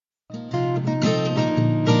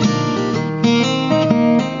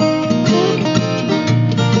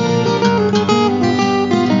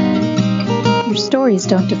Stories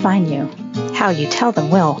don't define you. How you tell them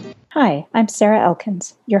will. Hi, I'm Sarah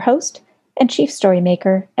Elkins, your host and Chief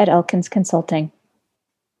Storymaker at Elkins Consulting.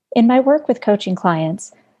 In my work with coaching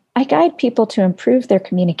clients, I guide people to improve their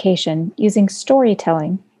communication using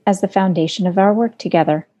storytelling as the foundation of our work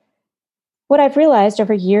together. What I've realized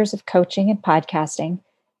over years of coaching and podcasting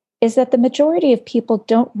is that the majority of people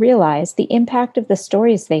don't realize the impact of the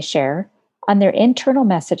stories they share on their internal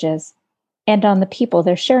messages and on the people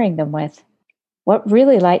they're sharing them with. What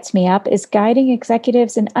really lights me up is guiding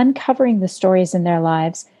executives in uncovering the stories in their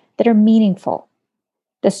lives that are meaningful.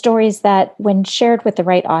 The stories that, when shared with the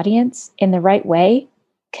right audience in the right way,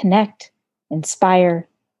 connect, inspire,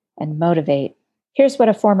 and motivate. Here's what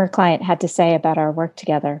a former client had to say about our work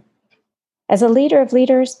together. As a leader of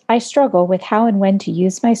leaders, I struggle with how and when to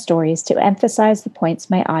use my stories to emphasize the points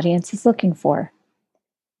my audience is looking for.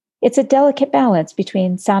 It's a delicate balance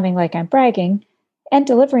between sounding like I'm bragging and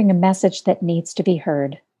delivering a message that needs to be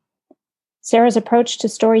heard. Sarah's approach to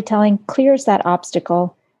storytelling clears that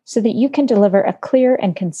obstacle so that you can deliver a clear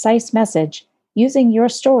and concise message using your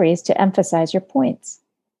stories to emphasize your points.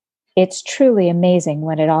 It's truly amazing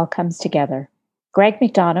when it all comes together. Greg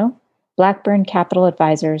McDonough, Blackburn Capital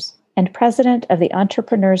Advisors, and President of the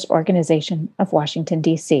Entrepreneurs Organization of Washington,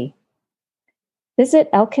 D.C. Visit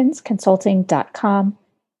elkinsconsulting.com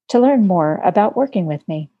to learn more about working with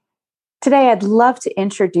me. Today, I'd love to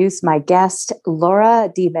introduce my guest,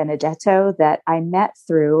 Laura DiBenedetto, that I met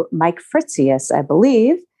through Mike Fritzius, I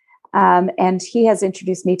believe. And he has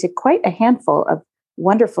introduced me to quite a handful of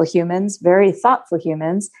wonderful humans, very thoughtful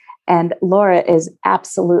humans. And Laura is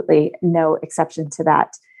absolutely no exception to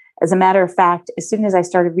that. As a matter of fact, as soon as I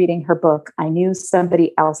started reading her book, I knew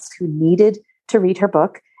somebody else who needed to read her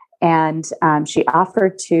book. And she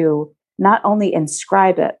offered to not only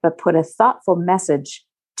inscribe it, but put a thoughtful message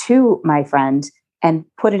to my friend and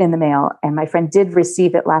put it in the mail. And my friend did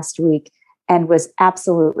receive it last week and was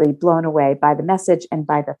absolutely blown away by the message and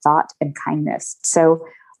by the thought and kindness. So,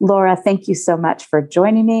 Laura, thank you so much for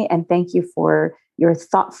joining me. And thank you for your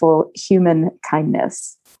thoughtful human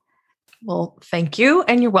kindness. Well, thank you.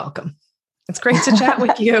 And you're welcome. It's great to chat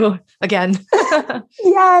with you again.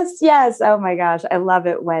 Yes. Oh my gosh. I love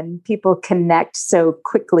it when people connect so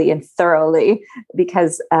quickly and thoroughly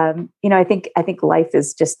because, I think life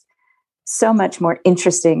is just so much more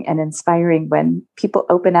interesting and inspiring when people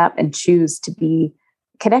open up and choose to be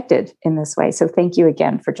connected in this way. So thank you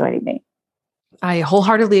again for joining me. I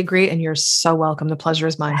wholeheartedly agree. And you're so welcome. The pleasure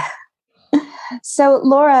is mine. So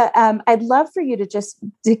Laura, I'd love for you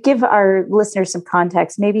to give our listeners some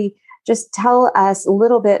context, maybe just tell us a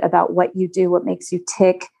little bit about what you do, what makes you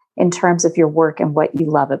tick in terms of your work and what you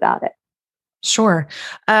love about it. Sure.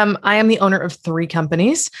 I am the owner of 3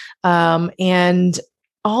 companies, and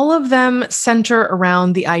all of them center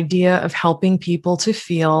around the idea of helping people to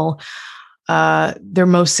feel their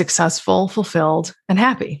most successful, fulfilled, and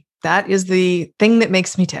happy. That is the thing that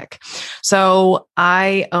makes me tick. So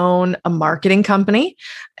I own a marketing company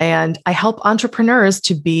and I help entrepreneurs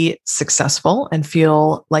to be successful and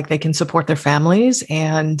feel like they can support their families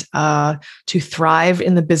and to thrive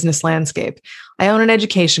in the business landscape. I own an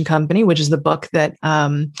education company, which is the book that,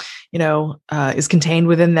 is contained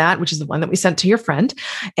within that, which is the one that we sent to your friend.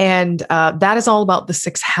 And that is all about the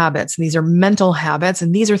 6 habits. And these are mental habits.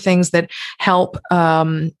 And these are things that help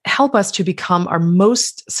us to become our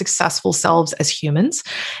most successful selves as humans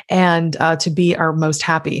and to be our most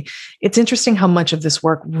happy. It's interesting how much of this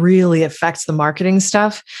work really affects the marketing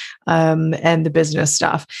stuff and the business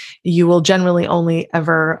stuff. You will generally only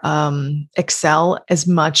ever excel as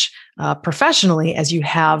much professionally as you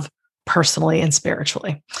have personally and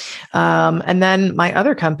spiritually. And then my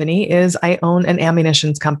other company is I own an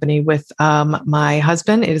ammunitions company with my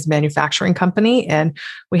husband. It is a manufacturing company, and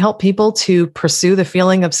we help people to pursue the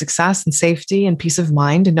feeling of success and safety and peace of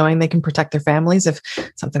mind and knowing they can protect their families if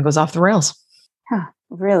something goes off the rails. Huh,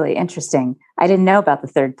 really interesting. I didn't know about the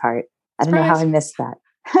third part. I don't know how I missed that.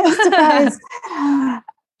 Surprise.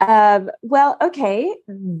 Well, okay.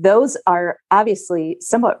 Those are obviously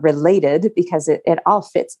somewhat related because it all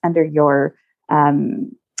fits under your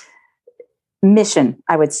mission,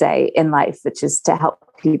 I would say, in life, which is to help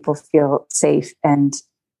people feel safe and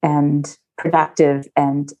productive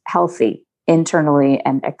and healthy internally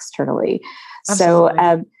and externally. Absolutely.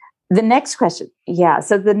 So the next question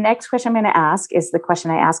I'm going to ask is the question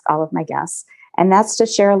I ask all of my guests, and that's to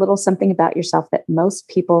share a little something about yourself that most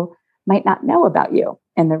people might not know about you.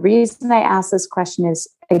 And the reason I ask this question is,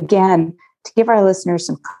 again, to give our listeners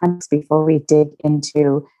some context before we dig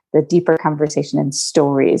into the deeper conversation and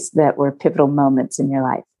stories that were pivotal moments in your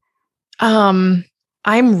life. I'm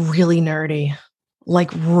really nerdy.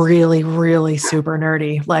 like really, really super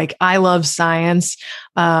nerdy. Like I love science.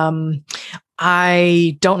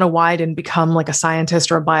 I don't know why I didn't become like a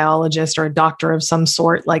scientist or a biologist or a doctor of some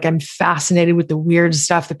sort. Like I'm fascinated with the weird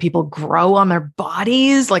stuff that people grow on their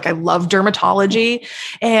bodies. Like I love dermatology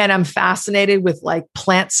and I'm fascinated with like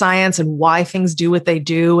plant science and why things do what they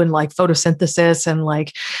do and like photosynthesis and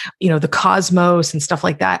like, the cosmos and stuff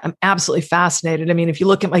like that. I'm absolutely fascinated. I mean, if you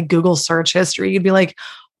look at my Google search history, you'd be like,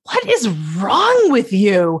 what is wrong with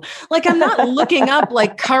you? Like, I'm not looking up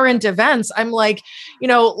like current events. I'm like,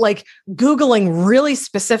 like Googling really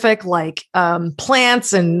specific, like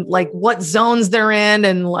plants and like what zones they're in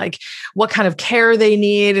and like what kind of care they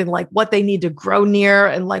need and like what they need to grow near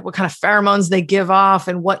and like what kind of pheromones they give off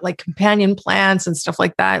and what like companion plants and stuff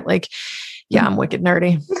like that. Like, yeah, I'm wicked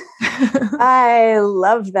nerdy. I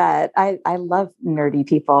love that. I love nerdy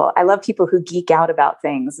people. I love people who geek out about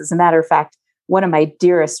things. As a matter of fact, one of my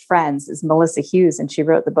dearest friends is Melissa Hughes, and she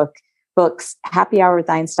wrote the books Happy Hour with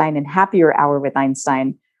Einstein and Happier Hour with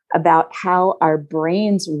Einstein about how our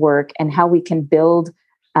brains work and how we can build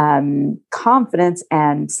confidence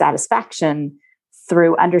and satisfaction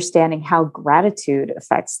through understanding how gratitude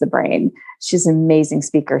affects the brain. She's an amazing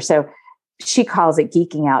speaker. So she calls it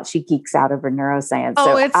geeking out. She geeks out over neuroscience.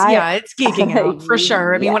 Oh, it's geeking out for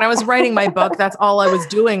sure. I mean, when I was writing my book, that's all I was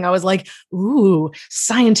doing. I was like, ooh,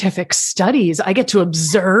 scientific studies. I get to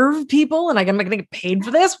observe people and I'm going to get paid for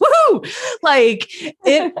this. Woo! Like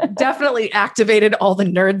it definitely activated all the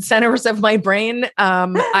nerd centers of my brain.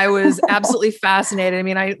 I was absolutely fascinated. I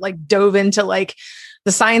mean, I like dove into like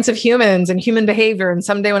the science of humans and human behavior. And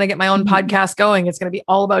someday when I get my own podcast going, it's going to be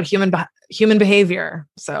all about human behavior.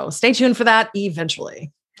 So stay tuned for that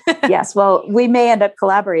eventually. Yes. Well, we may end up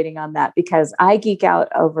collaborating on that because I geek out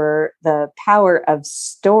over the power of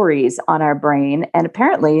stories on our brain. And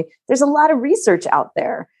apparently there's a lot of research out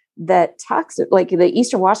there that talks like the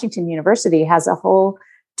Eastern Washington University has a whole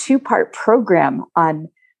 2-part program on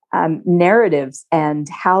narratives and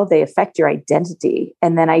how they affect your identity.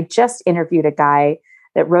 And then I just interviewed a guy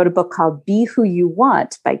that wrote a book called Be Who You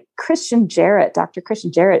Want by Christian Jarrett, Dr.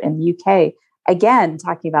 Christian Jarrett in the UK. Again,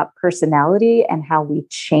 talking about personality and how we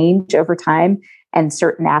change over time and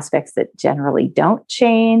certain aspects that generally don't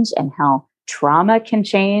change and how trauma can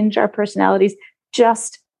change our personalities.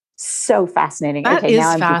 Just so fascinating. That is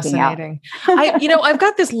fascinating. I've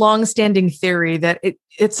got this long-standing theory that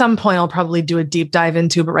at some point I'll probably do a deep dive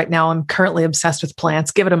into, but right now I'm currently obsessed with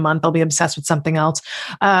plants. Give it a month, I'll be obsessed with something else.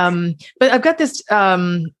 But I've got this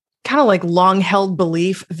kind of like long-held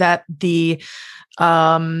belief that the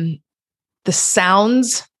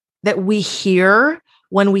sounds that we hear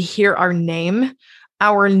when we hear our name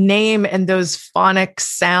and those phonic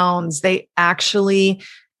sounds, they actually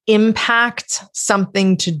impact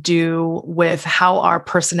something to do with how our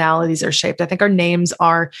personalities are shaped. I think our names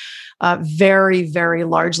are very, very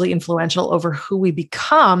largely influential over who we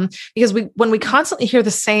become because when we constantly hear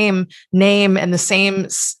the same name and the same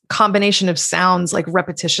combination of sounds like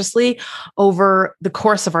repetitiously over the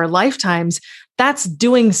course of our lifetimes, that's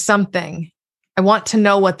doing something. I want to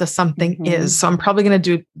know what the something is. So I'm probably going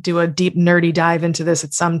to do a deep nerdy dive into this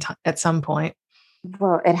at some point.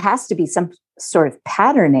 Well, it has to be some sort of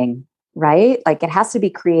patterning, right? Like it has to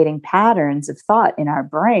be creating patterns of thought in our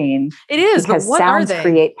brain. It is, because but what sounds are they?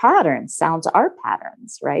 Create patterns. Sounds are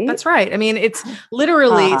patterns, right? That's right. I mean, it's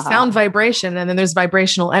literally sound vibration, and then there's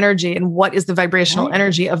vibrational energy. And what is the vibrational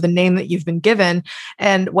energy of the name that you've been given?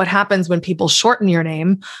 And what happens when people shorten your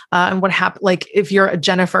name? And what happens, like if you're a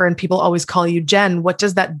Jennifer and people always call you Jen, what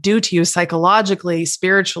does that do to you psychologically,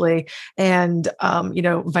 spiritually, and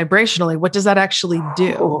vibrationally? What does that actually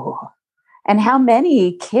do? Oh. And how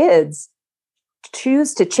many kids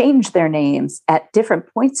choose to change their names at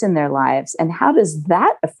different points in their lives? And how does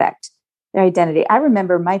that affect their identity? I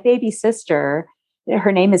remember my baby sister,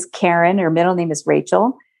 her name is Karen, her middle name is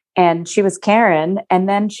Rachel, and she was Karen, and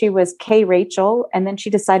then she was K Rachel, and then she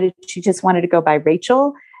decided she just wanted to go by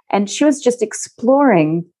Rachel. And she was just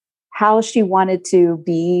exploring how she wanted to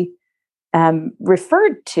be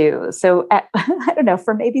referred to. So I don't know,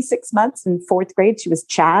 for maybe 6 months in 4th grade, she was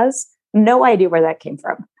Chaz. No idea where that came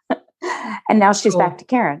from. And now she's back to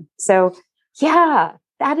Karen. So yeah,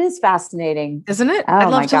 that is fascinating. Isn't it? I'd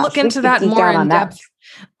love to look into that more in depth.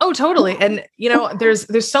 Oh, totally. And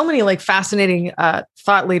there's so many like fascinating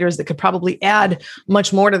thought leaders that could probably add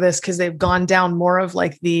much more to this because they've gone down more of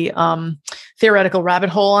like the theoretical rabbit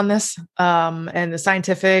hole on this and the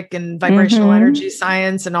scientific and vibrational energy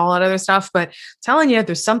science and all that other stuff. But telling you,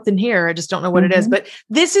 there's something here. I just don't know what it is. But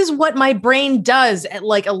this is what my brain does at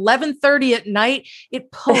like 11:30 at night.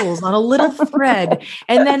 It pulls on a little thread,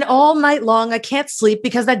 and then all night long I can't sleep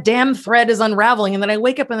because that damn thread is unraveling. And then I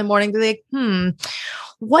wake up in the morning, they're like,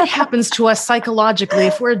 what happens to us psychologically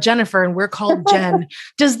if we're Jennifer and we're called Jen?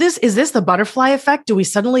 Is this the butterfly effect? Do we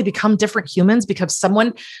suddenly become different humans because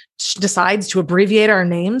someone decides to abbreviate our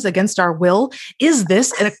names against our will? Is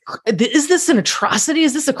this an atrocity?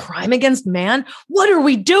 Is this a crime against man? What are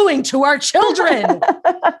we doing to our children?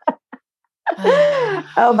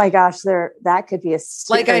 Oh my gosh, that could be a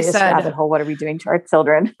serious rabbit hole. What are we doing to our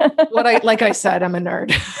children? Like I said, I'm a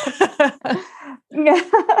nerd.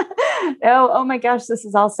 Oh my gosh, this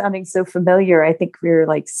is all sounding so familiar. I think we're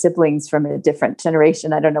like siblings from a different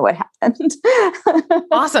generation. I don't know what happened.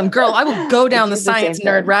 Awesome, girl. I will go down the science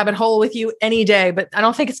nerd rabbit hole with you any day, but I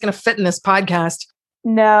don't think it's going to fit in this podcast.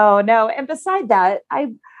 No. And beside that,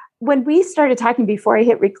 when we started talking before I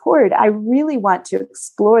hit record, I really want to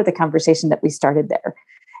explore the conversation that we started there.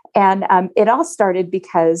 And it all started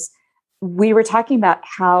because we were talking about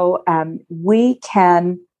how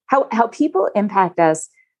how people impact us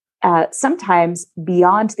sometimes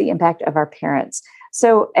beyond the impact of our parents.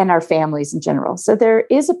 And our families in general. So there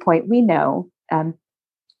is a point we know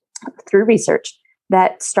through research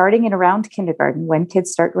that starting in around kindergarten, when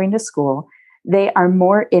kids start going to school, they are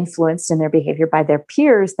more influenced in their behavior by their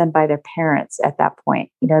peers than by their parents at that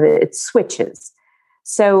point. It switches.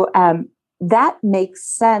 So that makes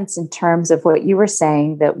sense in terms of what you were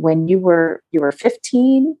saying, that when you were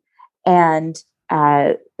 15 and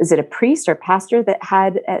is it a priest or pastor that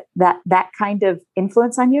had that kind of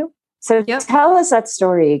influence on you? So Tell us that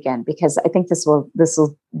story again, because I think this will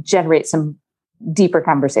generate some deeper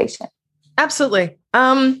conversation. Absolutely.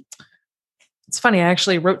 It's funny. I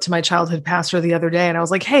actually wrote to my childhood pastor the other day and I was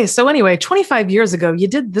like, hey, so anyway, 25 years ago, you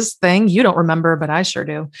did this thing. You don't remember, but I sure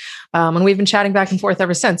do. And we've been chatting back and forth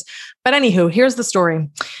ever since. But anywho, here's the story.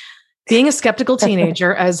 Being a skeptical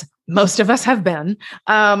teenager, as most of us have been,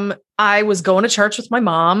 I was going to church with my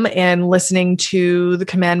mom and listening to the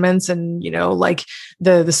commandments and, like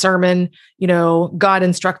the sermon, God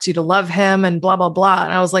instructs you to love him and blah, blah, blah.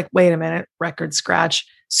 And I was like, wait a minute, record scratch.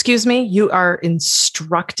 Excuse me, you are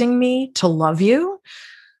instructing me to love you?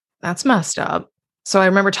 That's messed up. So I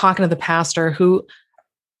remember talking to the pastor, who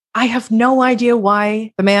I have no idea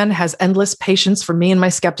why the man has endless patience for me and my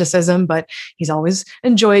skepticism, but he's always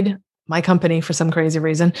enjoyed my company for some crazy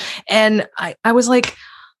reason. And I was like,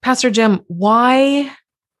 Pastor Jim, why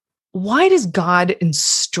does God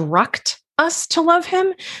instruct us to love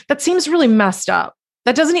him? That seems really messed up.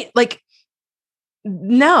 That doesn't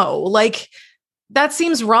that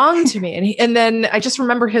seems wrong to me. And then I just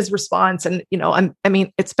remember his response, and,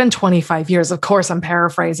 it's been 25 years, of course I'm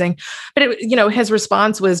paraphrasing, but his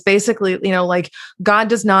response was basically, God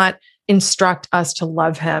does not instruct us to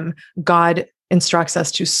love him. God instructs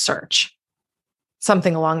us to search.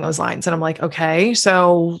 Something along those lines. And I'm like, okay,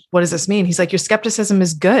 so what does this mean? He's like, your skepticism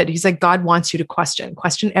is good. He's like, God wants you to question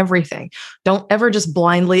everything. Don't ever just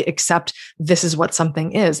blindly accept this is what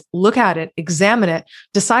something is. Look at it, examine it,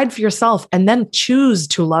 decide for yourself, and then choose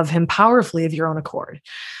to love him powerfully of your own accord. And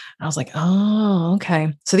I was like, oh,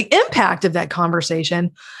 okay. So the impact of that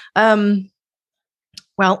conversation,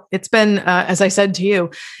 well, it's been, as I said to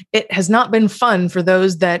you, it has not been fun for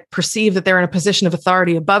those that perceive that they're in a position of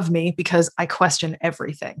authority above me, because I question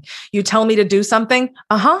everything. You tell me to do something.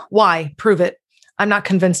 Why? Prove it. I'm not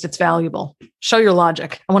convinced it's valuable. Show your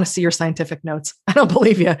logic. I want to see your scientific notes. I don't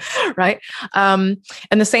believe you. Right. And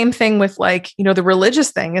the same thing with the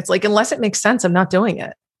religious thing. It's like, unless it makes sense, I'm not doing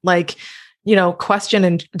it. Question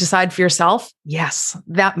and decide for yourself. Yes,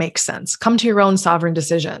 that makes sense. Come to your own sovereign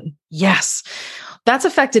decision. Yes. That's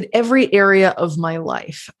affected every area of my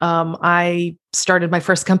life. I started my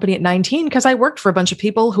first company at 19 because I worked for a bunch of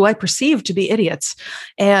people who I perceived to be idiots,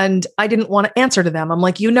 and I didn't want to answer to them. I'm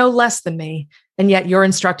like, you know less than me, and yet you're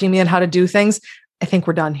instructing me on how to do things. I think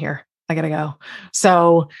we're done here. I got to go.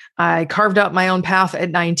 So I carved out my own path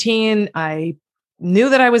at 19. I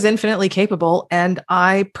knew that I was infinitely capable, and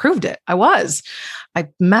I proved it. I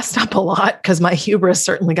messed up a lot because my hubris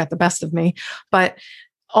certainly got the best of me, but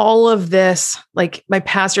all of this, like my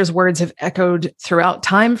pastor's words, have echoed throughout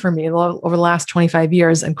time for me over the last 25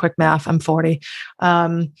 years. And quick math, I'm 40.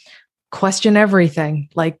 Question everything,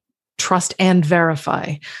 trust and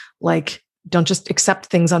verify. Don't just accept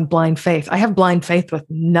things on blind faith. I have blind faith with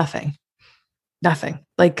nothing. Nothing.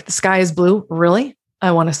 Like the sky is blue. Really?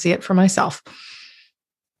 I want to see it for myself.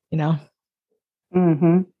 You know?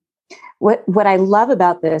 Mm-hmm. What I love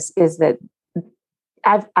about this is that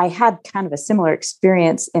I had kind of a similar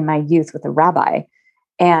experience in my youth with a rabbi.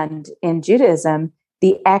 And in Judaism,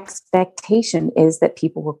 the expectation is that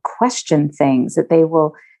people will question things, that they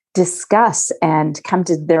will discuss and come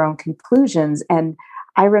to their own conclusions. And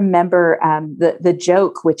I remember the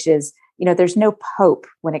joke, which is, there's no pope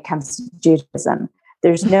when it comes to Judaism.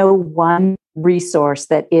 There's no one resource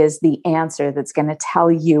that is the answer that's going to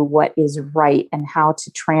tell you what is right and how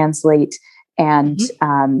to translate and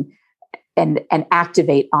and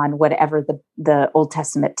activate on whatever the Old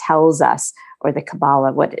Testament tells us, or the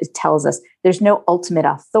Kabbalah, what it tells us. There's no ultimate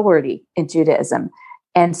authority in Judaism.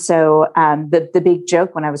 And so the big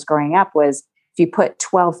joke when I was growing up was, if you put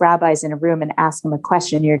 12 rabbis in a room and ask them a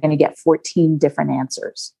question, you're going to get 14 different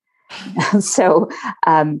answers. So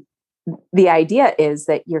the idea is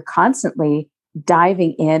that you're constantly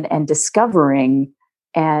diving in and discovering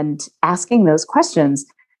and asking those questions.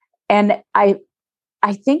 And I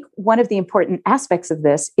think one of the important aspects of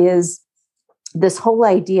this is this whole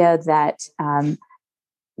idea that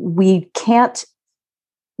we can't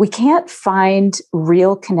find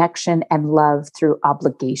real connection and love through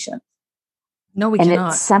obligation. No, we and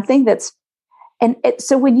cannot. It's something that's,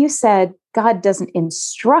 so when you said God doesn't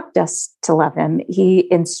instruct us to love him, he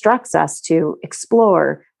instructs us to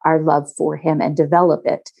explore our love for him and develop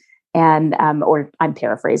it. And, or I'm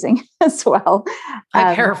paraphrasing as well.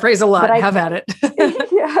 I paraphrase a lot. Have at it.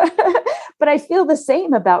 Yeah. But I feel the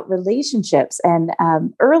same about relationships. And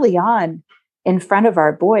early on, in front of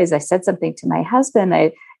our boys, I said something to my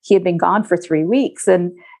husband. He had been gone for 3 weeks,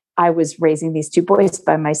 and I was raising these two boys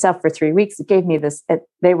by myself for 3 weeks. It gave me this,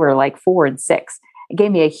 they were like 4 and 6. It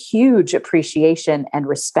gave me a huge appreciation and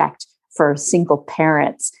respect for single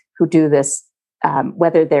parents who do this,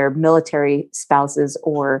 whether they're military spouses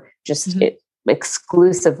or just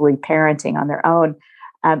exclusively parenting on their own.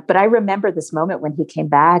 But I remember this moment when he came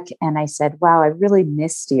back and I said, wow, I really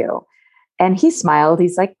missed you. And he smiled.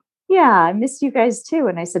 He's like, yeah, I missed you guys too.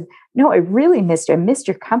 And I said, no, I really missed you. I missed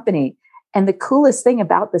your company. And the coolest thing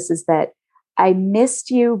about this is that I missed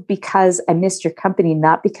you because I missed your company,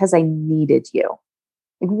 not because I needed you.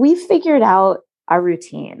 We figured out our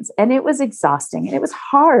routines, and it was exhausting and it was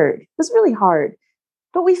hard. It was really hard,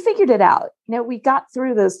 but we figured it out. We got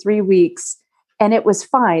through those 3 weeks and it was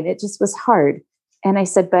fine. It just was hard. And I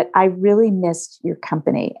said, but I really missed your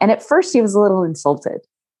company. And at first he was a little insulted.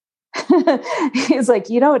 He's like,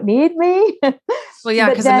 you don't need me? Well, yeah,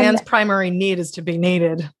 because a man's primary need is to be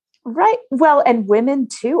needed. Right. Well, and women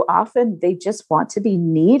too, often they just want to be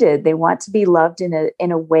needed. They want to be loved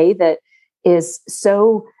in a way that is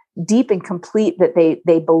so deep and complete that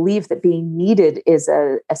they believe that being needed is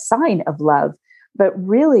a sign of love. But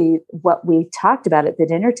really what we talked about at the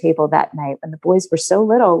dinner table that night when the boys were so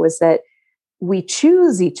little was that we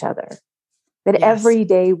choose each other, that every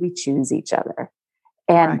day we choose each other.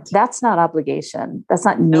 And that's not obligation. That's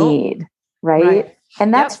not need, right?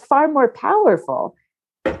 And that's far more powerful.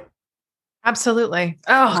 Absolutely.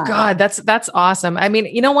 Oh God, that's awesome. I mean,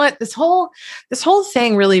 you know what? This whole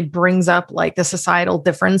thing really brings up like the societal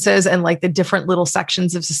differences and like the different little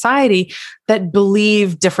sections of society that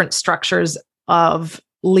believe different structures of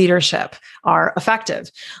leadership are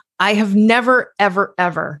effective. I have never, ever,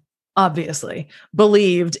 ever, obviously,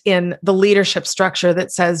 believed in the leadership structure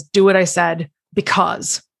that says, do what I said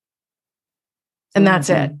because, and that's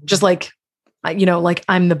it. Just like, like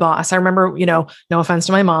I'm the boss. I remember, no offense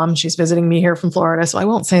to my mom, she's visiting me here from Florida, so I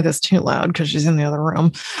won't say this too loud because she's in the other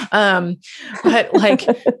room. But like,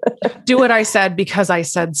 do what I said because I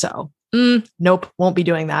said so. Nope, won't be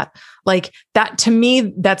doing that. Like that to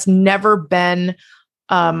me, that's never been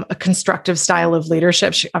a constructive style of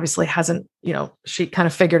leadership. She obviously hasn't, she kind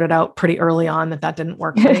of figured it out pretty early on that didn't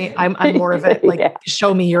work for me. I'm more of it like,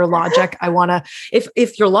 show me your logic. I want to,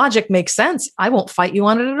 if your logic makes sense, I won't fight you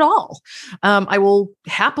on it at all. I will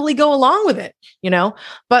happily go along with it,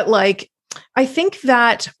 but like, I think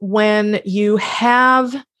that when you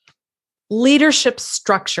have leadership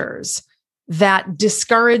structures that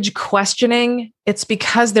discourage questioning, it's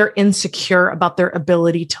because they're insecure about their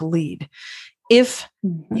ability to lead. If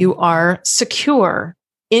you are secure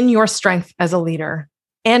in your strength as a leader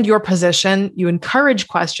and your position, you encourage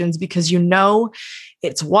questions because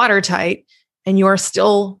it's watertight and you're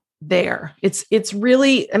still there. It's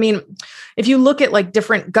really, I mean, if you look at like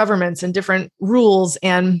different governments and different rules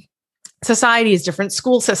and societies, different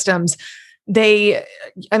school systems,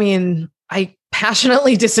 I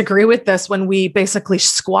passionately disagree with this when we basically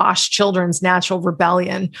squash children's natural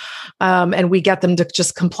rebellion, and we get them to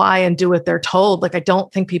just comply and do what they're told. Like, I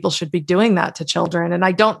don't think people should be doing that to children. And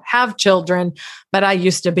I don't have children, but I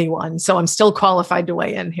used to be one, so I'm still qualified to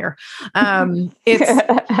weigh in here.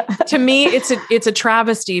 It's to me, it's a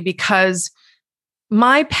travesty, because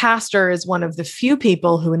my pastor is one of the few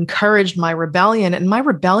people who encouraged my rebellion, and my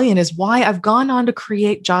rebellion is why I've gone on to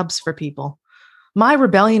create jobs for people. My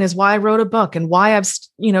rebellion is why I wrote a book and why I've,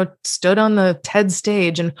 stood on the TED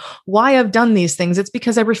stage and why I've done these things. It's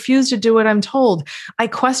because I refuse to do what I'm told. I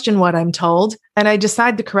question what I'm told, and I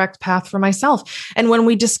decide the correct path for myself. And when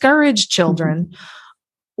we discourage children,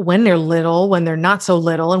 when they're little, when they're not so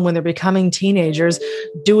little, and when they're becoming teenagers,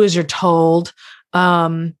 do as you're told.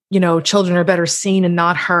 Children are better seen and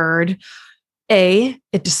not heard.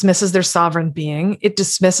 It dismisses their sovereign being. It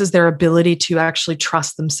dismisses their ability to actually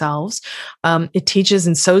trust themselves. It teaches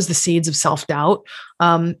and sows the seeds of self-doubt.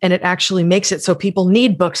 And it actually makes it so people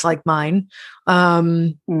need books like mine.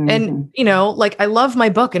 And, I love my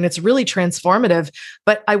book and it's really transformative,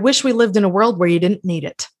 but I wish we lived in a world where you didn't need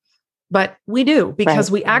it. But we do, because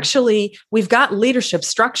we've got leadership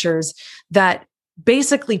structures that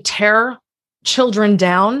basically tear children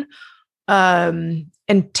down,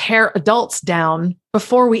 and tear adults down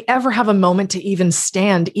before we ever have a moment to even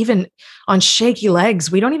stand, even on shaky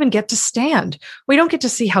legs. We don't even get to stand. We don't get to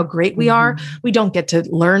see how great we are. We don't get to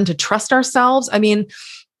learn to trust ourselves. I mean,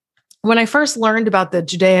 when I first learned about the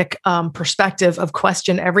Judaic perspective of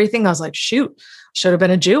question everything, I was like, shoot, should have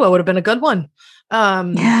been a Jew. I would have been a good one.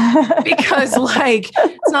 Because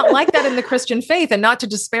it's not like that in the Christian faith, and not to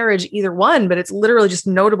disparage either one, but it's literally just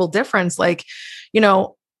notable difference. I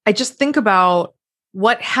just think about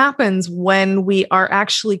what happens when we are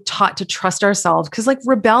actually taught to trust ourselves. Because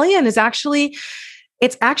rebellion is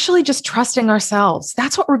it's actually just trusting ourselves.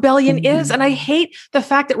 That's what rebellion is. And I hate the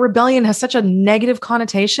fact that rebellion has such a negative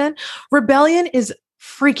connotation. Rebellion is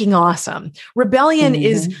freaking awesome. Rebellion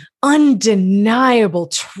is undeniable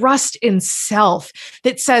trust in self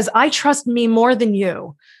that says, I trust me more than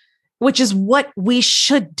you, which is what we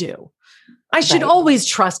should do. I should always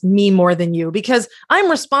trust me more than you, because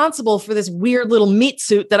I'm responsible for this weird little meat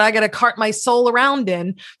suit that I got to cart my soul around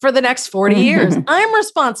in for the next 40 years. I'm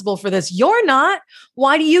responsible for this. You're not.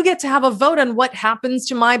 Why do you get to have a vote on what happens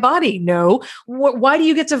to my body? No. Why do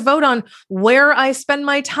you get to vote on where I spend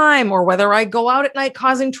my time, or whether I go out at night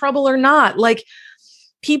causing trouble or not?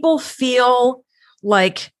 People feel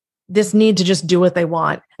like this need to just do what they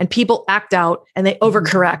want, and people act out and they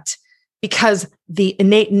overcorrect, because the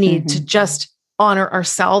innate need to just honor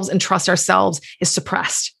ourselves and trust ourselves is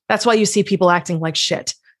suppressed. That's why you see people acting like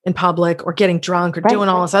shit in public, or getting drunk, or doing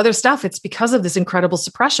all this other stuff. It's because of this incredible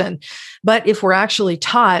suppression. But if we're actually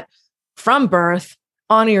taught from birth,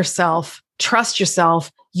 honor yourself, trust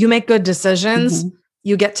yourself, you make good decisions,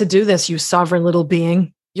 you get to do this, you sovereign little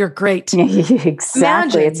being. You're great. Exactly.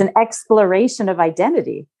 Imagine. It's an exploration of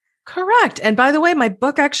identity. Correct. And by the way, my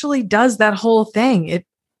book actually does that whole thing.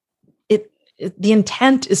 The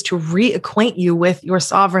intent is to reacquaint you with your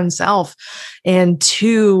sovereign self, and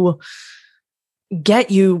to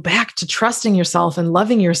get you back to trusting yourself and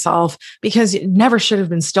loving yourself, because it never should have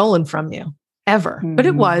been stolen from you, ever. But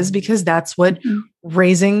it was, because that's what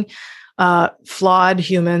raising flawed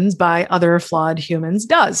humans by other flawed humans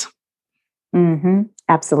does.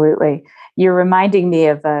 Absolutely. You're reminding me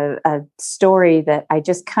of a story that I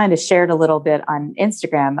just kind of shared a little bit on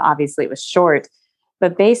Instagram. Obviously, it was short.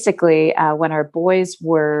 But basically, when our boys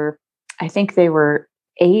were, I think they were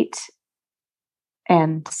 8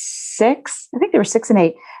 and 6. I think they were 6 and 8.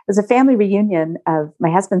 It was a family reunion of my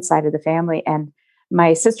husband's side of the family. And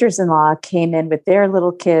my sisters-in-law came in with their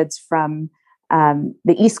little kids from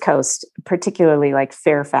the East Coast, particularly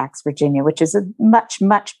Fairfax, Virginia, which is a much,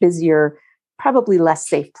 much busier, probably less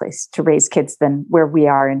safe place to raise kids than where we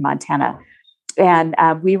are in Montana. And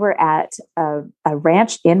we were at a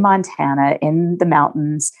ranch in Montana in the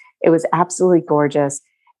mountains. It was absolutely gorgeous.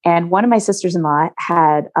 And one of my sisters-in-law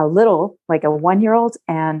had a little, a 1-year-old,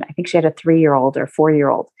 and I think she had a 3-year-old or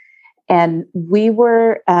 4-year-old. And we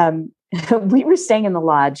were staying in the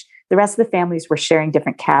lodge. The rest of the families were sharing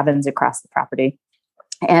different cabins across the property.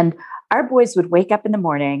 And our boys would wake up in the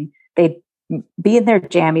morning. They'd be in their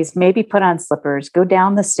jammies, maybe put on slippers, go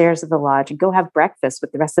down the stairs of the lodge and go have breakfast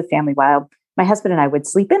with the rest of the family, while my husband and I would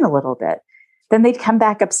sleep in a little bit. Then they'd come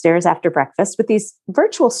back upstairs after breakfast with these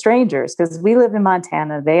virtual strangers, because we live in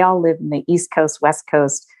Montana. They all live in the East Coast, West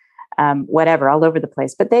Coast, whatever, all over the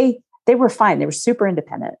place. But they were fine. They were super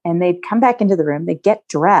independent. And they'd come back into the room. They'd get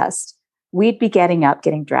dressed. We'd be getting up,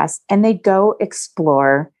 getting dressed, and they'd go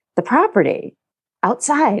explore the property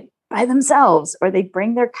outside. by themselves, or they'd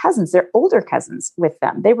bring their cousins, their older cousins with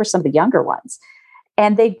them. They were some of the younger ones.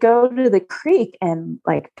 And they'd go to the creek and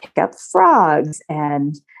like pick up frogs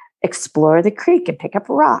and explore the creek and pick up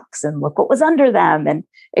rocks and look what was under them and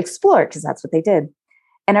explore, because that's what they did.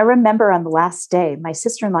 And I remember on the last day, my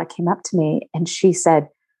sister-in-law came up to me and she said,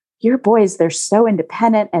 your boys, they're so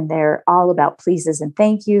independent and they're all about pleases and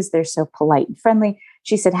thank yous. They're so polite and friendly.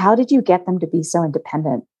 She said, how did you get them to be so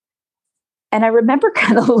independent? And I remember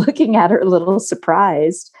kind of looking at her a little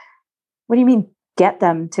surprised. What do you mean get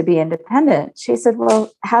them to be independent? She said,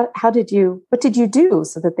 well, what did you do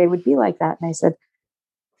so that they would be like that? And I said,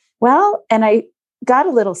 well, and I got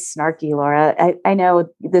a little snarky, Laura. I know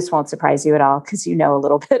this won't surprise you at all because you know a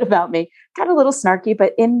little bit about me. Got a little snarky,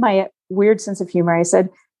 but in my weird sense of humor, I said,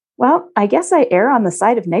 well, I guess I err on the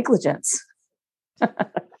side of negligence.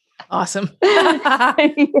 Awesome.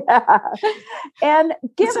 Yeah. And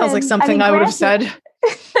given, sounds like something I would have said.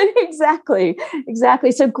 Exactly.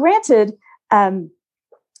 So granted,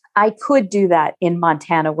 I could do that in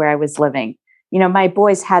Montana where I was living. You know, my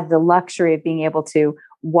boys had the luxury of being able to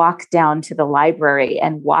walk down to the library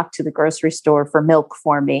and walk to the grocery store for milk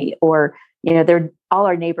for me, or, you know, all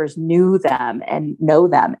our neighbors knew them and know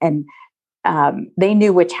them. And they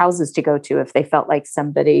knew which houses to go to if they felt like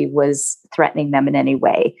somebody was threatening them in any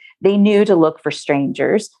way. They knew to look for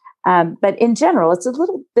strangers. But in general, it's a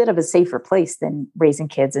little bit of a safer place than raising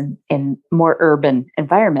kids in more urban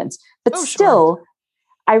environments. But still, sure.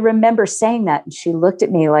 I remember saying that, and she looked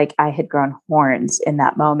at me like I had grown horns in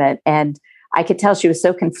that moment. And I could tell she was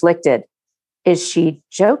so conflicted. Is she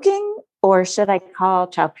joking, or should I call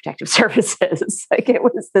Child Protective Services? Like, it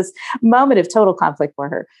was this moment of total conflict for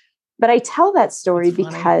her. But I tell that story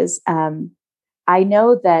because I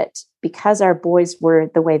know that because our boys were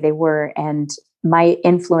the way they were, and my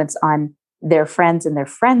influence on their friends and their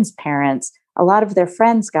friends' parents, a lot of their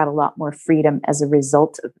friends got a lot more freedom as a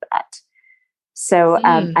result of that. So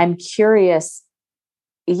I'm curious.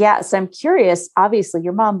 Yes, I'm curious. Obviously,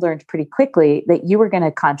 your mom learned pretty quickly that you were going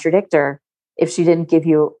to contradict her if she didn't give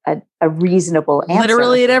you a reasonable answer.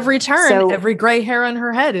 Literally at every turn, every gray hair on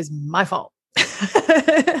her head is my fault.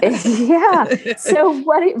 Yeah. So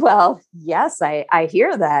well, yes, I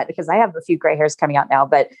hear that because I have a few gray hairs coming out now.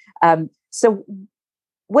 But so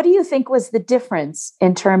what do you think was the difference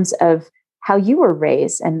in terms of how you were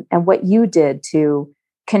raised and what you did to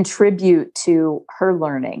contribute to her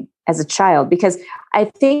learning as a child? Because I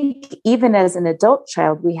think even as an adult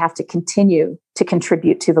child, we have to continue to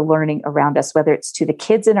contribute to the learning around us, whether it's to the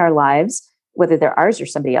kids in our lives, whether they're ours or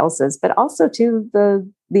somebody else's, but also to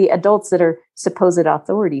the adults that are supposed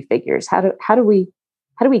authority figures. How do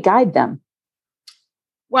we guide them?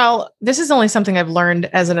 Well, this is only something I've learned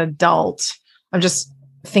as an adult. I'm just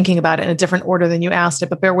thinking about it in a different order than you asked it,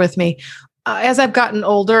 but bear with me. As I've gotten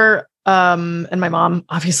older, and my mom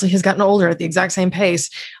obviously has gotten older at the exact same pace,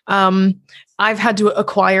 I've had to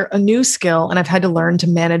acquire a new skill, and I've had to learn to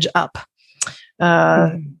manage up.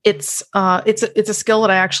 It's a skill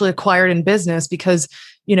that I actually acquired in business because,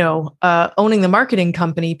 owning the marketing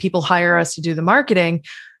company, people hire us to do the marketing.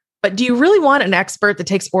 But do you really want an expert that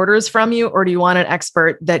takes orders from you, or do you want an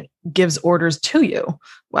expert that gives orders to you?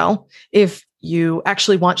 Well, if you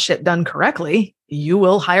actually want shit done correctly, you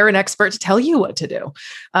will hire an expert to tell you what to do.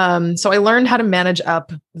 So I learned how to manage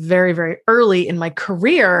up very, very early in my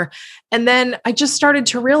career. And then I just started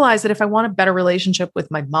to realize that if I want a better relationship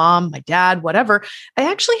with my mom, my dad, whatever, I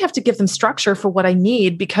actually have to give them structure for what I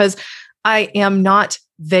need, because I am not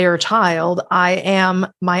their child. I am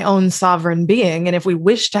my own sovereign being. And if we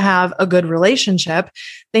wish to have a good relationship,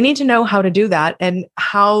 they need to know how to do that and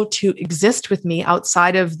how to exist with me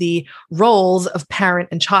outside of the roles of parent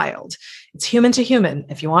and child. It's human to human.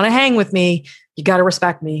 If you want to hang with me, you got to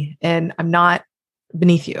respect me, and I'm not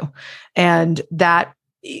beneath you. And that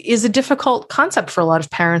is a difficult concept for a lot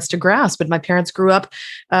of parents to grasp. But my parents grew up,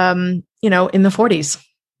 in the 40s.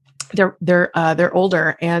 They're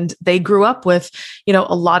older, and they grew up with,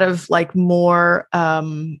 a lot of like more,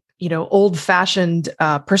 old fashioned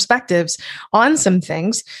perspectives on some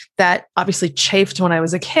things that obviously chafed when I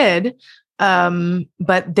was a kid.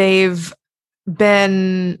 But they've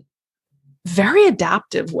been very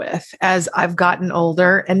adaptive with as I've gotten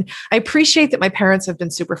older. And I appreciate that my parents have been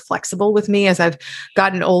super flexible with me as I've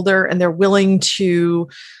gotten older, and they're willing to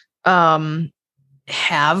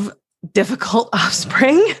have difficult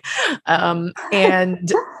offspring.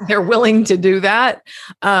 And they're willing to do that.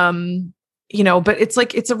 But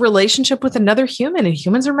it's a relationship with another human, and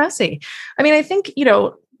humans are messy. I mean, I think,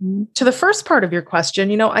 to the first part of your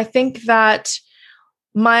question, I think that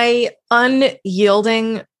my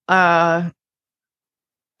unyielding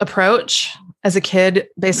approach as a kid,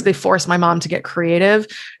 basically forced my mom to get creative.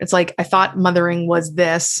 It's like, I thought mothering was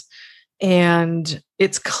this, and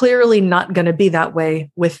it's clearly not going to be that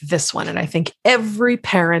way with this one. And I think every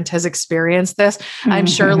parent has experienced this. I'm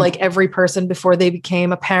sure like every person before they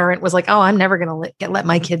became a parent was like, oh, I'm never going to let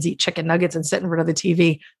my kids eat chicken nuggets and sit in front of the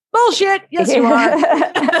TV. Bullshit. Yes, you are.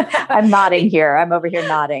 I'm nodding here. I'm over here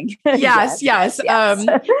nodding. Yes.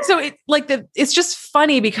 So it's just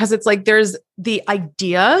funny because it's like, there's the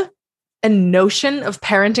idea and notion of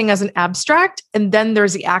parenting as an abstract, and then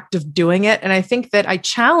there's the act of doing it. And I think that I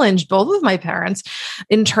challenged both of my parents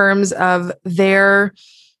in terms of their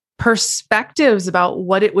perspectives about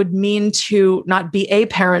what it would mean to not be a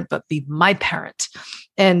parent, but be my parent,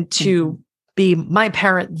 and to be my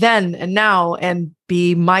parent then and now, and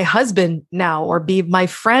be my husband now, or be my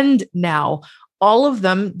friend now. All of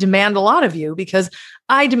them demand a lot of you because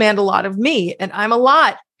I demand a lot of me, and I'm a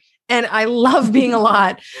lot. And I love being a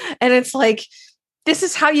lot. And it's like, this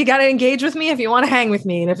is how you got to engage with me if you want to hang with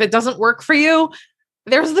me. And if it doesn't work for you,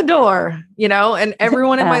 there's the door, and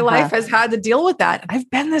everyone in my life has had to deal with that. And I've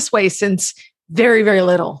been this way since very, very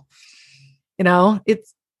little. And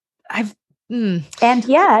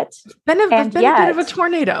yet been a bit of a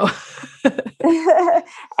tornado.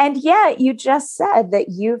 And yet you just said that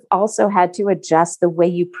you've also had to adjust the way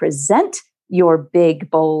you present your big,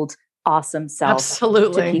 bold, awesome self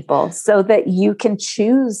Absolutely. To people so that you can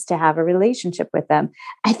choose to have a relationship with them.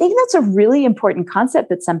 I think that's a really important concept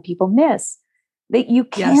that some people miss, that you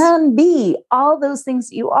can be all those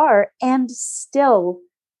things you are and still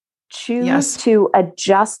choose to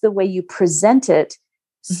adjust the way you present it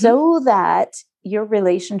so that your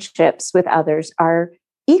relationships with others are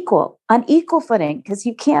on equal footing, because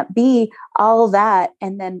you can't be all that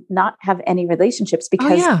and then not have any relationships,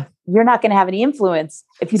 because you're not going to have any influence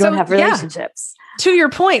if you don't have relationships. To your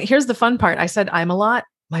point, here's the fun part. I said, I'm a lot.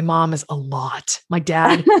 My mom is a lot. My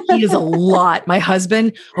dad, he is a lot. My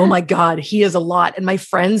husband, oh my God, he is a lot. And my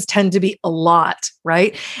friends tend to be a lot.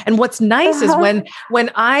 Right. And what's nice is when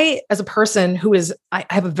I, as a person who is, I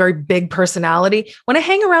have a very big personality, when I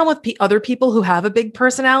hang around with other people who have a big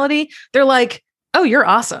personality, they're like, oh, you're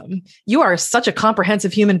awesome. You are such a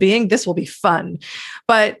comprehensive human being. This will be fun.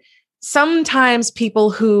 But sometimes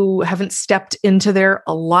people who haven't stepped into their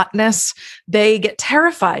allotness, they get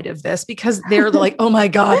terrified of this because they're like, oh my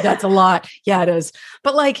God, that's a lot. Yeah, it is.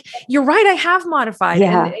 But like, you're right. I have modified.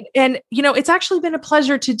 And it's actually been a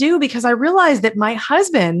pleasure to do, because I realized that my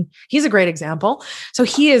husband, he's a great example. So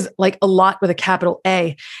he is like a lot with a capital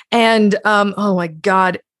A. And oh my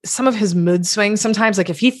God, some of his mood swings sometimes, like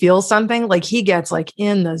if he feels something, like he gets like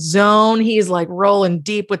in the zone, he's like rolling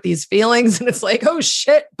deep with these feelings, and it's like, oh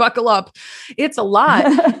shit, buckle up. It's a lot.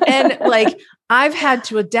 And like, I've had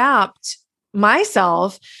to adapt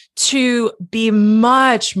myself to be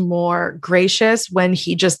much more gracious when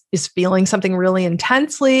he just is feeling something really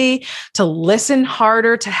intensely, to listen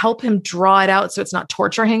harder, to help him draw it out so it's not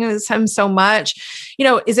torturing him so much.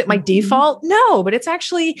 Is it my default? No, but it's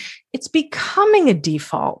becoming a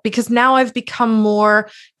default, because now I've become more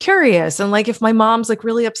curious. And like, if my mom's like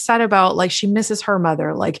really upset about, like, she misses her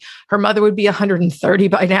mother, like her mother would be 130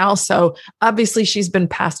 by now. So obviously she's been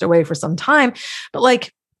passed away for some time, but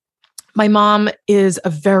like, my mom is a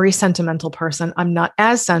very sentimental person. I'm not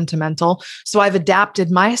as sentimental. So I've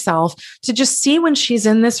adapted myself to just see when she's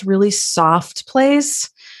in this really soft place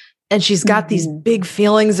and she's got these big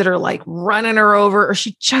feelings that are like running her over, or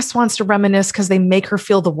she just wants to reminisce because they make her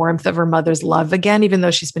feel the warmth of her mother's love again, even though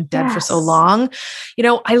she's been dead for so long.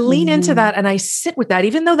 I lean into that and I sit with that,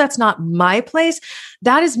 even though that's not my place.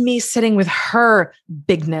 That is me sitting with her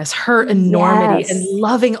bigness, her enormity, and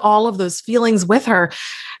loving all of those feelings with her.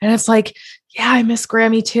 And it's like, yeah, I miss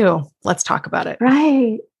Grammy too. Let's talk about it.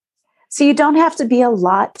 Right. So you don't have to be a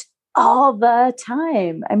lot all the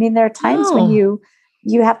time. I mean, there are times when you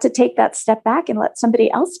have to take that step back and let somebody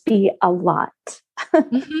else be a lot.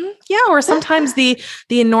 Yeah. Or sometimes the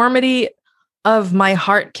enormity of my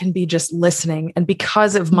heart can be just listening. And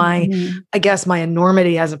because of my, I guess, my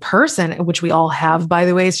enormity as a person, which we all have, by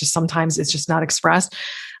the way, sometimes it's just not expressed.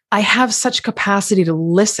 I have such capacity to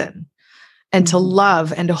listen and to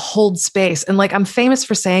love and to hold space. And like, I'm famous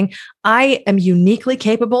for saying, I am uniquely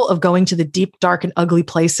capable of going to the deep, dark, and ugly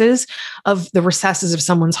places of the recesses of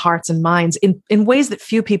someone's hearts and minds in ways that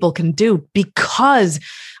few people can do, because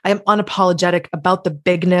I am unapologetic about the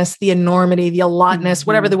bigness, the enormity, the allotness,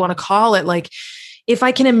 whatever they want to call it. Like, if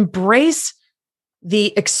I can embrace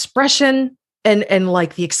the expression and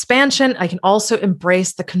like the expansion, I can also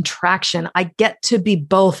embrace the contraction. I get to be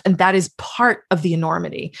both. And that is part of the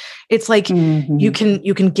enormity. It's like, you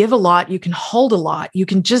can give a lot, you can hold a lot, you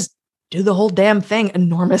can just do the whole damn thing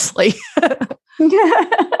enormously.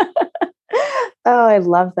 Oh, I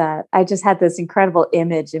love that. I just had this incredible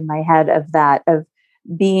image in my head of that, of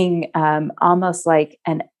being almost like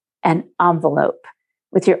an envelope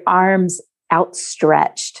with your arms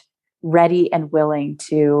outstretched, ready and willing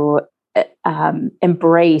to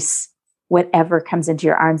embrace whatever comes into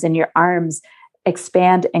your arms, and your arms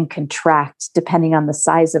expand and contract depending on the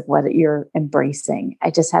size of what you're embracing. I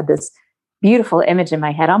just had this beautiful image in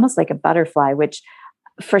my head, almost like a butterfly, which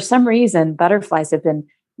for some reason, butterflies have been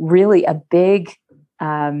really a big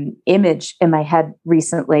image in my head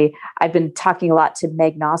recently. I've been talking a lot to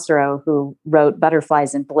Meg Nossero, who wrote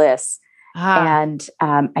Butterflies and Bliss. And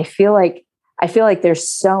I feel like there's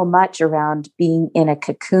so much around being in a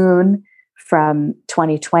cocoon from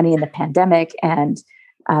 2020 and the pandemic, and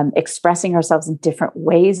expressing ourselves in different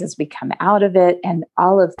ways as we come out of it. And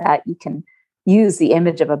all of that, you can use the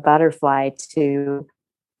image of a butterfly to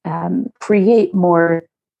create more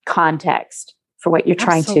context for what you're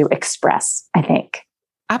trying to express, I think.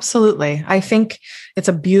 Absolutely. I think it's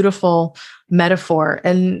a beautiful metaphor.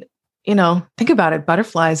 And, think about it.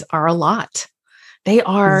 Butterflies are a lot. They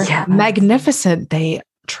are magnificent. They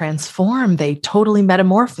transform. They totally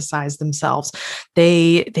metamorphosize themselves.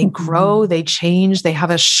 They grow, they change, they have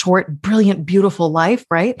a short, brilliant, beautiful life,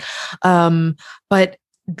 right? But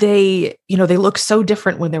they look so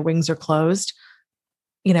different when their wings are closed.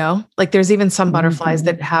 Like there's even some butterflies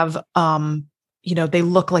that have, they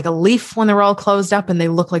look like a leaf when they're all closed up, and they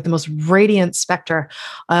look like the most radiant specter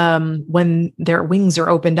when their wings are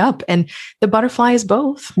opened up. And the butterfly is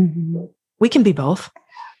both. We can be both.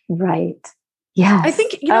 Right. Yeah. I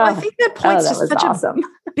think, I think that points to such awesome.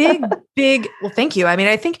 A big, well, thank you. I mean,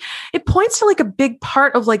 I think it points to like a big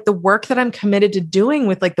part of like the work that I'm committed to doing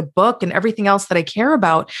with like the book and everything else that I care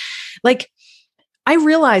about. Like, I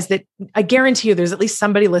realize that I guarantee you there's at least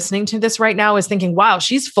somebody listening to this right now is thinking, wow,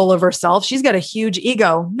 she's full of herself. She's got a huge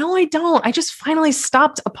ego. No, I don't. I just finally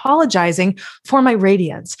stopped apologizing for my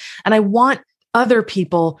radiance. And I want other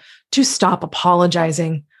people to stop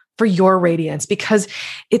apologizing for your radiance, because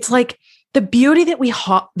it's like the beauty that we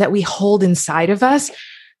hold inside of us.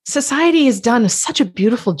 Society has done such a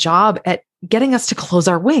beautiful job at getting us to close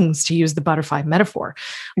our wings, to use the butterfly metaphor.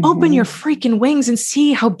 Open your freaking wings and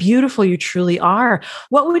see how beautiful you truly are.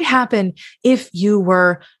 What would happen if you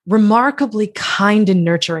were remarkably kind and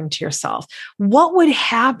nurturing to yourself? What would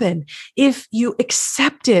happen if you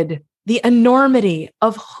accepted the enormity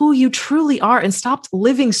of who you truly are and stopped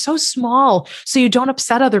living so small so you don't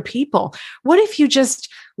upset other people? What if you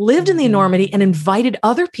just lived in the enormity and invited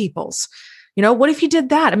other people's? What if you did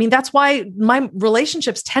that? I mean, that's why my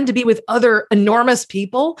relationships tend to be with other enormous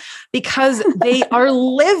people, because they are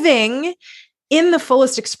living in the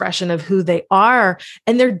fullest expression of who they are.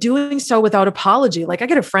 And they're doing so without apology. Like I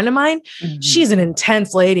got a friend of mine, she's an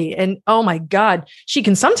intense lady. And oh my God, she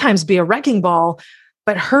can sometimes be a wrecking ball,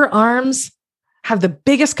 but her arms have the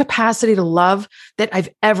biggest capacity to love that I've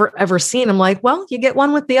ever seen. I'm like, well, you get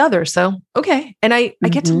one with the other. So, okay. And I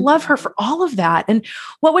get to love her for all of that. And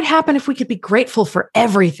what would happen if we could be grateful for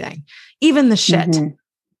everything, even the shit,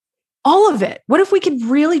 all of it? What if we could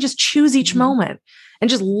really just choose each moment and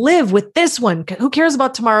just live with this one? Who cares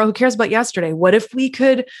about tomorrow? Who cares about yesterday? What if we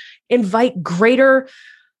could invite greater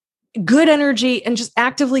good energy and just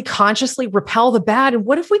actively, consciously repel the bad? And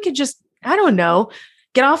what if we could just, I don't know,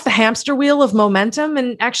 get off the hamster wheel of momentum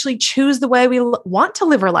and actually choose the way we want to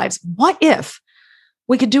live our lives? What if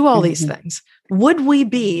we could do all these things? Would we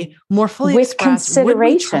be more fully with expressed? consideration?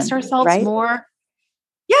 Would we trust ourselves more?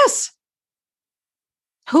 Yes.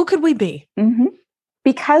 Who could we be?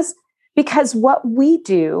 Because what we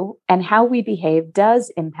do and how we behave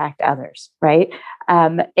does impact others, right?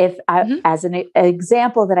 If I, as an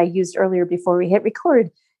example that I used earlier before we hit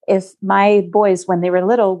record, if my boys, when they were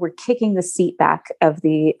little, were kicking the seat back of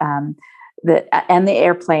the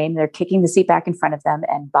airplane, they're kicking the seat back in front of them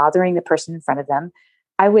and bothering the person in front of them,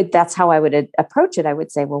 that's how I would approach it. I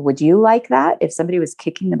would say, well, would you like that? If somebody was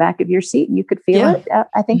kicking the back of your seat and you could feel it,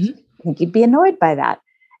 I think you'd be annoyed by that.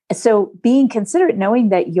 So being considerate, knowing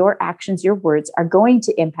that your actions, your words are going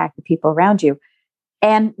to impact the people around you.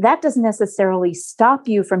 And that doesn't necessarily stop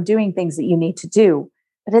you from doing things that you need to do.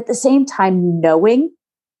 But at the same time, knowing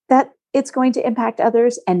that it's going to impact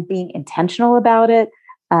others and being intentional about it,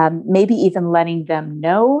 maybe even letting them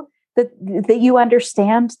know that you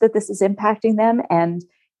understand that this is impacting them. And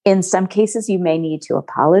in some cases, you may need to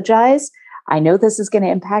apologize. I know this is going to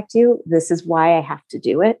impact you. This is why I have to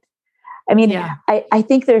do it. I mean, I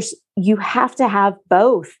think you have to have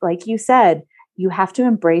both. Like you said, you have to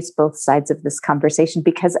embrace both sides of this conversation,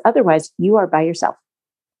 because otherwise you are by yourself.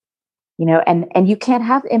 and you can't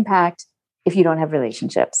have impact if you don't have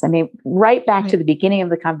relationships. I mean, right back to the beginning of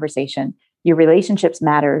the conversation, your relationships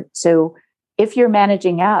matter. So if you're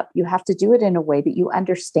managing up, you have to do it in a way that you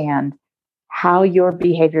understand how your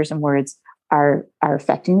behaviors and words are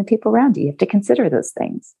affecting the people around you. You have to consider those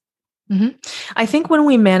things. Mm-hmm. I think when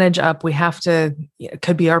we manage up, we have to, it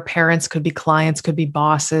could be our parents, could be clients, could be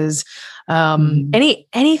bosses,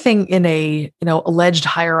 anything in a, alleged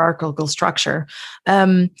hierarchical structure.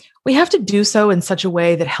 We have to do so in such a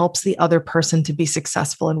way that helps the other person to be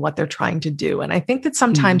successful in what they're trying to do. And I think that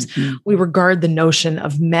sometimes we regard the notion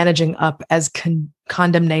of managing up as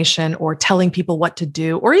condemnation or telling people what to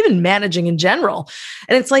do, or even managing in general.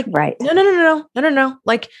 And it's like, no.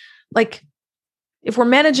 Like, if we're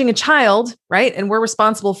managing a child, right, and we're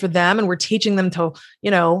responsible for them and we're teaching them to,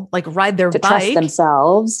 ride their bike, trust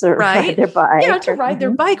themselves, or ride their bike, to ride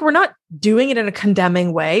their bike. We're not doing it in a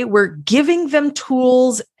condemning way. We're giving them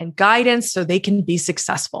tools and guidance so they can be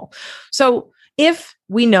successful. So if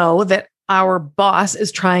we know that our boss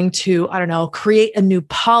is trying to, create a new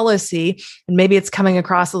policy, and maybe it's coming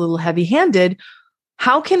across a little heavy-handed,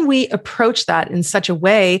 how can we approach that in such a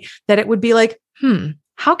way that it would be like,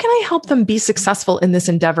 how can I help them be successful in this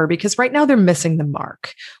endeavor? Because right now they're missing the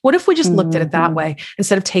mark. What if we just looked at it that way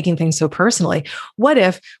instead of taking things so personally? What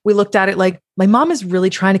if we looked at it like, my mom is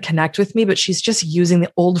really trying to connect with me, but she's just using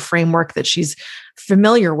the old framework that she's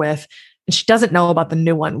familiar with, and she doesn't know about the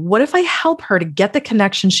new one. What if I help her to get the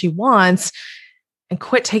connection she wants and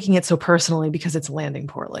quit taking it so personally because it's landing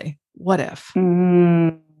poorly? What if?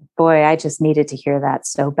 Boy, I just needed to hear that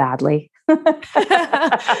so badly.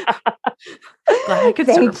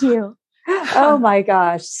 Thank you. Oh my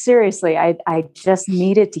gosh. Seriously. I just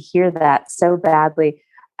needed to hear that so badly.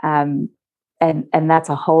 And that's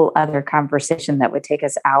a whole other conversation that would take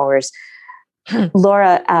us hours.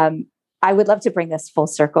 Laura, I would love to bring this full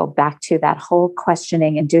circle back to that whole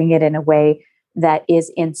questioning and doing it in a way that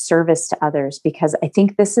is in service to others, because I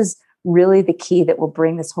think this is really the key that will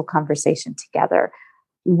bring this whole conversation together.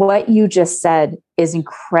 What you just said is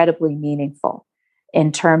incredibly meaningful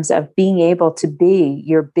in terms of being able to be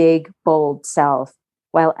your big, bold self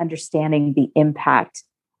while understanding the impact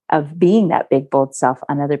of being that big, bold self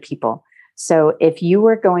on other people. So if you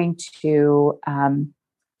were going to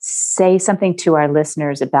say something to our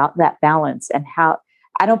listeners about that balance, and how,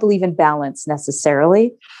 I don't believe in balance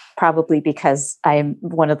necessarily, probably because I'm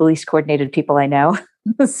one of the least coordinated people I know.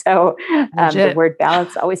 So the word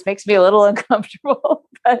balance always makes me a little uncomfortable.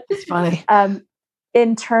 But it's funny.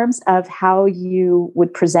 In terms of how you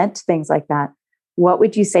would present things like that, what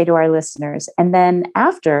would you say to our listeners? And then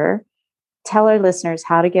after, tell our listeners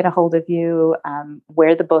how to get a hold of you,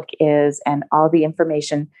 where the book is, and all the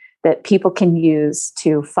information that people can use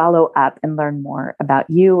to follow up and learn more about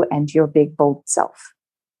you and your big, bold self.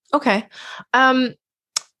 Okay.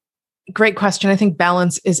 Great question. I think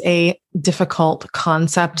balance is a difficult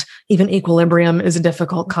concept. Even equilibrium is a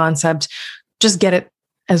difficult concept. Just get it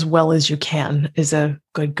as well as you can is a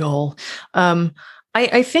good goal.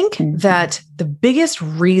 I think that the biggest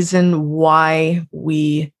reason why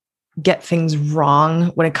we get things wrong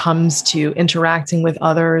when it comes to interacting with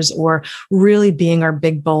others or really being our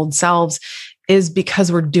big, bold selves is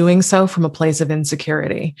because we're doing so from a place of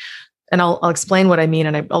insecurity. And I'll explain what I mean,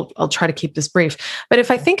 and I'll try to keep this brief. But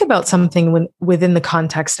if I think about something within the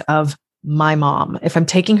context of my mom, if I'm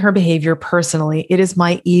taking her behavior personally, it is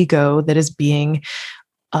my ego that is being,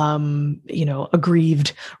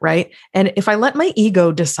 aggrieved, right? And if I let my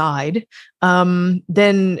ego decide,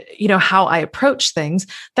 then, how I approach things,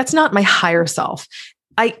 that's not my higher self.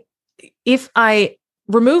 If I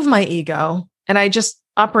remove my ego and I just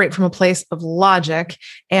operate from a place of logic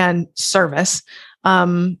and service,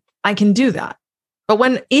 I can do that. But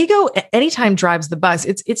when ego anytime drives the bus,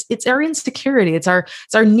 it's our insecurity. It's our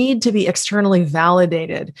need to be externally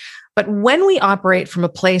validated. But when we operate from a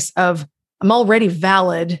place of, I'm already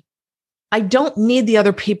valid, I don't need the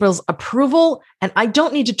other people's approval, and I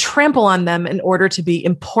don't need to trample on them in order to be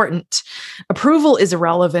important. Approval is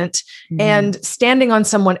irrelevant, and standing on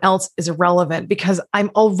someone else is irrelevant because I'm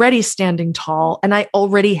already standing tall and I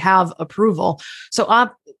already have approval. So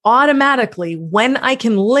automatically, when I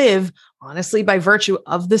can live, honestly, by virtue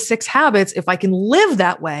of the 6 habits, if I can live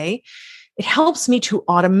that way, it helps me to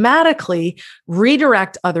automatically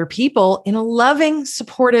redirect other people in a loving,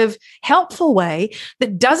 supportive, helpful way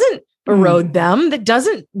that doesn't erode them, that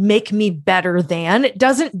doesn't make me better than, it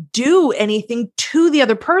doesn't do anything to the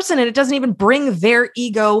other person, and it doesn't even bring their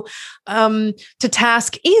ego to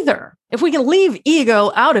task either. If we can leave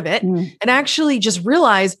ego out of it and actually just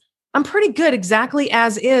realize I'm pretty good exactly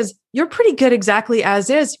as is, you're pretty good exactly as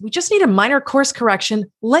is. We just need a minor course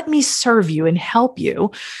correction. Let me serve you and help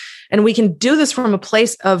you. And we can do this from a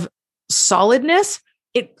place of solidness.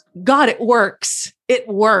 It works. It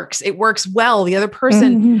works. It works well. The other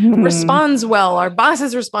person responds well. Our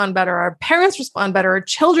bosses respond better. Our parents respond better. Our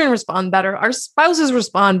children respond better. Our spouses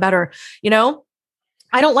respond better.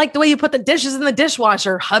 I don't like the way you put the dishes in the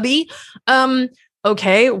dishwasher, hubby.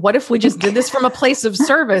 Okay, what if we just did this from a place of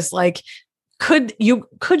service? Like, could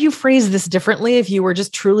you phrase this differently if you were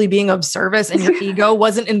just truly being of service and your ego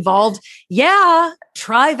wasn't involved? Yeah,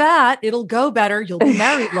 try that. It'll go better. You'll be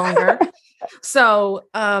married longer. So,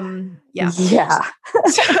 yeah. So,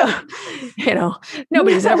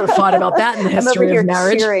 nobody's ever fought about that in the history of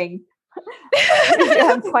marriage. Cheering.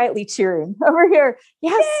 I'm quietly cheering over here.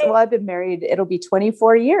 Yes. Yay. Well, I've been married. It'll be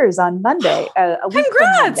 24 years on Monday. A week from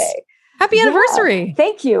Monday. Happy anniversary. Yeah.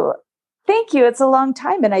 Thank you. It's a long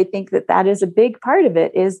time. And I think that is a big part of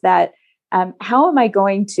it, is that how am I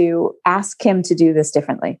going to ask him to do this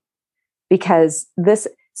differently? Because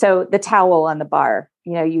so the towel on the bar,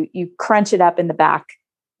 you crunch it up in the back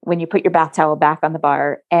when you put your bath towel back on the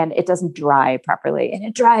bar, and it doesn't dry properly, and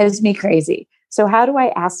it drives me crazy. So how do I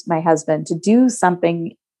ask my husband to do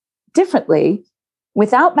something differently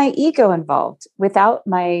without my ego involved, without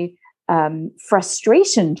my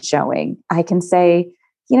frustration showing? I can say,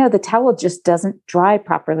 the towel just doesn't dry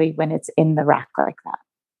properly when it's in the rack like that.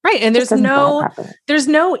 Right. And there's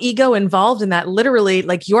no ego involved in that. Literally,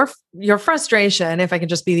 like your frustration, if I can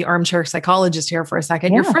just be the armchair psychologist here for a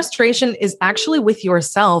second, your frustration is actually with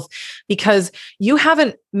yourself, because you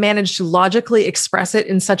haven't managed to logically express it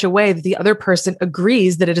in such a way that the other person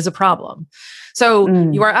agrees that it is a problem. So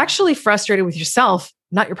you are actually frustrated with yourself,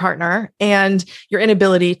 not your partner, and your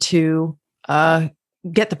inability to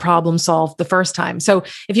get the problem solved the first time. So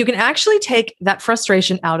if you can actually take that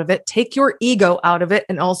frustration out of it, take your ego out of it,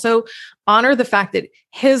 and also honor the fact that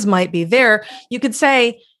his might be there, you could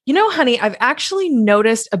say, honey, I've actually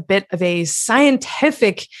noticed a bit of a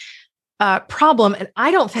scientific problem, and I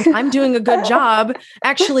don't think I'm doing a good job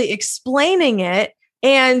actually explaining it.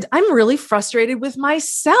 And I'm really frustrated with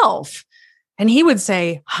myself. And he would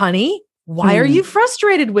say, honey, why are you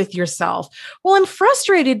frustrated with yourself? Well, I'm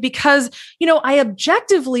frustrated because, I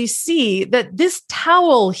objectively see that this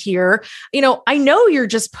towel here, I know you're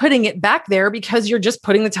just putting it back there because you're just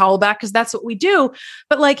putting the towel back because that's what we do.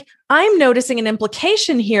 But I'm noticing an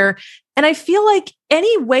implication here. And I feel like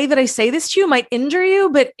any way that I say this to you might injure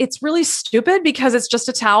you, but it's really stupid because it's just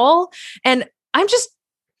a towel. And I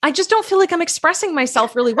just don't feel like I'm expressing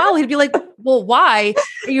myself really well. He'd be like, well, why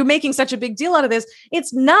are you making such a big deal out of this?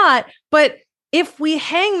 It's not. But if we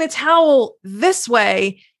hang the towel this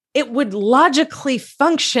way, it would logically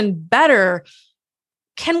function better.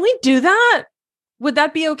 Can we do that? Would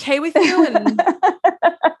that be okay with you?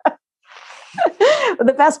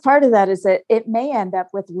 The best part of that is that it may end up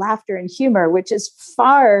with laughter and humor, which is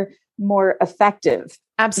far more effective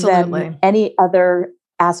than any other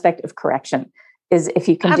aspect of correction. Is if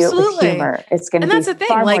you can do it with humor, it's going to be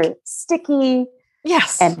far more sticky.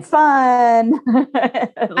 Yes. And fun.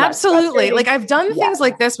 Absolutely. I've done things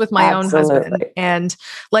like this with my own husband, and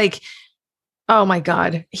oh my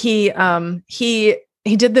God, he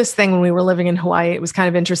did this thing when we were living in Hawaii. It was kind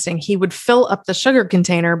of interesting. He would fill up the sugar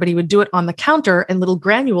container, but he would do it on the counter and little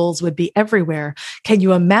granules would be everywhere. Can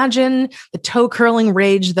you imagine the toe curling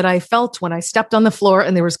rage that I felt when I stepped on the floor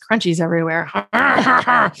and there was crunchies everywhere?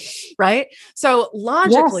 Right? So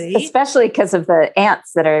logically, especially because of the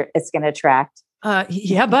ants that it's going to attract.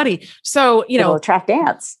 Yeah, buddy. So, it'll attract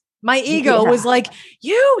ants. My ego was like,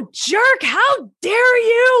 you jerk, how dare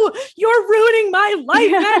you? You're ruining my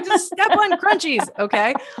life. I had to step on crunchies.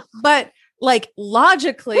 Okay. But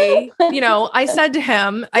logically, I said to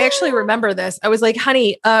him, I actually remember this. I was like,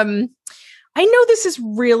 honey, I know this is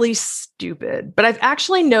really stupid, but I've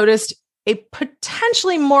actually noticed a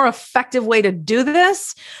potentially more effective way to do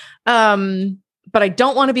this. But I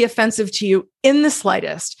don't want to be offensive to you in the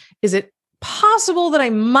slightest. Is it possible that I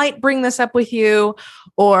might bring this up with you,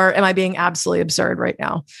 or am I being absolutely absurd right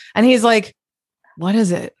now? And he's like, what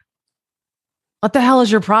is it? What the hell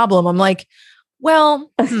is your problem? I'm like,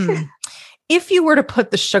 well, if you were to put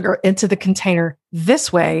the sugar into the container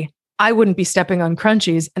this way, I wouldn't be stepping on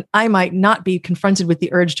crunchies and I might not be confronted with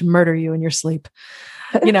the urge to murder you in your sleep,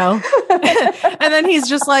 And then he's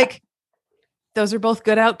just like, those are both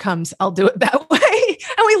good outcomes. I'll do it that way.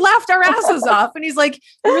 And we laughed our asses off. And he's like,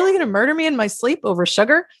 you're really going to murder me in my sleep over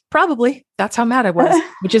sugar? Probably. That's how mad I was,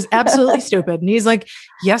 which is absolutely stupid. And he's like,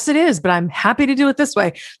 yes, it is, but I'm happy to do it this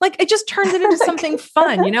way. I just turned it into something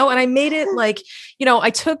fun, and I made it I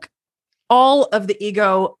took all of the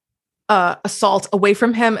ego assault away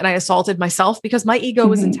from him, and I assaulted myself because my ego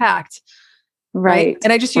was intact. Right.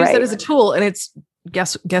 And I just use that as a tool, and it's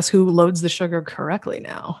guess who loads the sugar correctly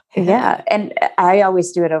now. Yeah. And I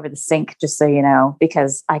always do it over the sink, just so you know,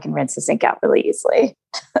 because I can rinse the sink out really easily.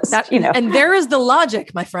 And there is the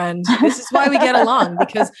logic, my friend. This is why we get along,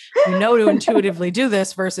 because we know to intuitively do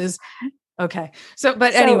this versus, okay.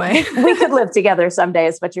 But anyway, we could live together someday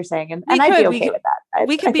is what you're saying. And I'd be okay with that.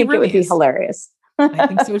 We could I be think it would be hilarious. I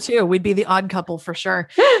think so too. We'd be the odd couple for sure.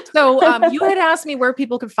 So you had asked me where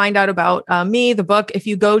people could find out about me, the book. If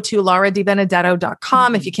you go to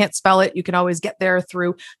lauradbenedetto.com, if you can't spell it, you can always get there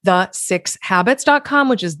through the6habits.com,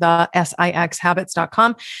 which is the SIX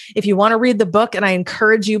habits.com. If you want to read the book, and I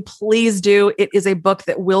encourage you, please do. It is a book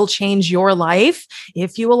that will change your life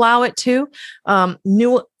if you allow it to.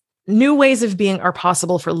 New ways of being are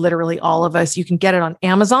possible for literally all of us. You can get it on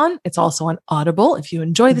Amazon. It's also on Audible. If you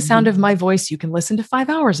enjoy the sound of my voice, you can listen to 5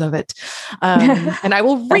 hours of it. And I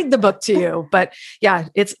will read the book to you. But yeah,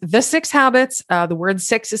 it's The 6 Habits. The word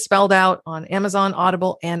 6 is spelled out on Amazon,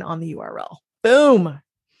 Audible, and on the URL. Boom.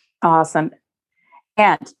 Awesome.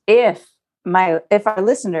 And if our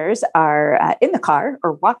listeners are in the car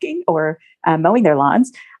or walking or mowing their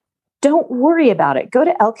lawns, don't worry about it. Go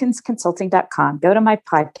to elkinsconsulting.com, go to my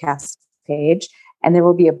podcast page, and there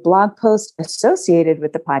will be a blog post associated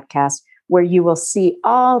with the podcast where you will see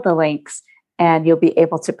all the links, and you'll be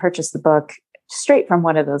able to purchase the book straight from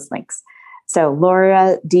one of those links. So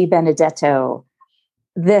Laura DiBenedetto,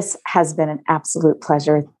 this has been an absolute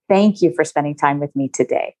pleasure. Thank you for spending time with me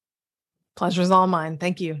today. Pleasure's all mine.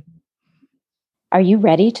 Thank you. Are you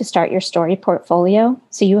ready to start your story portfolio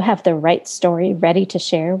so you have the right story ready to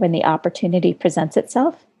share when the opportunity presents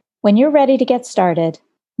itself? When you're ready to get started,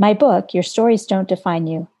 my book, Your Stories Don't Define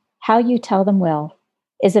You, How You Tell Them Will,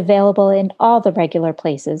 is available in all the regular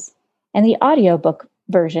places, and the audiobook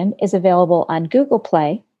version is available on Google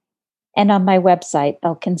Play and on my website,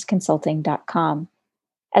 elkinsconsulting.com.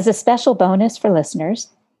 As a special bonus for listeners,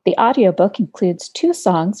 the audiobook includes 2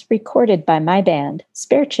 songs recorded by my band,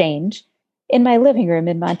 Spare Change, in my living room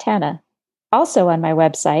in Montana. Also on my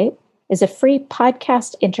website is a free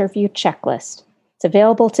podcast interview checklist. It's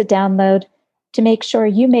available to download to make sure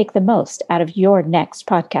you make the most out of your next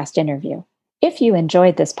podcast interview. If you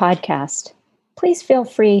enjoyed this podcast, please feel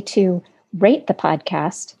free to rate the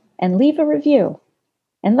podcast and leave a review.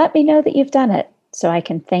 And let me know that you've done it so I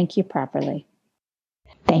can thank you properly.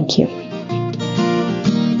 Thank you.